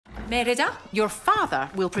Merida, your father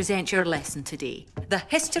will present your lesson today. The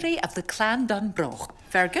history of the Clan Dunbroch.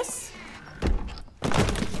 Fergus?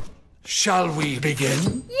 Shall we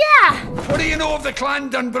begin? Yeah! What do you know of the Clan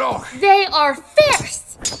Dunbroch? They are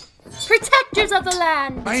fierce! Protectors of the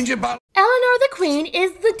land. Mind your butt. Eleanor the Queen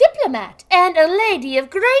is the diplomat and a lady of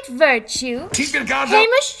great virtue. Keep your guard up.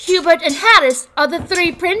 Hamish, Hubert, and Hattis are the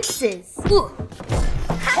three princes. Ooh.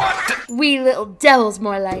 What? Wee little devils,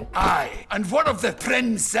 more like. Aye, and what of the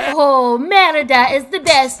princess? Oh, Merida is the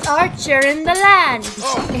best archer in the land.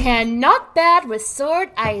 Oh. And not bad with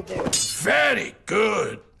sword either. Very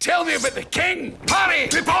good. Tell me about the king. Parry,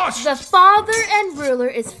 riposte. The father and ruler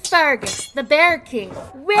is Fergus, the Bear King,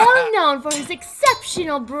 well known for his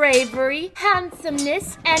exceptional bravery,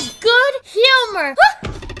 handsomeness, and good humor.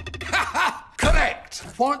 Correct.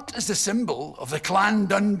 What is the symbol of the Clan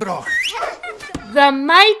Dunbroch? The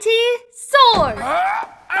mighty sword.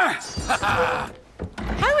 How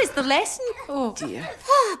is the lesson? Oh, dear.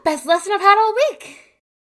 Best lesson I've had all week.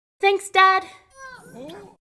 Thanks, Dad.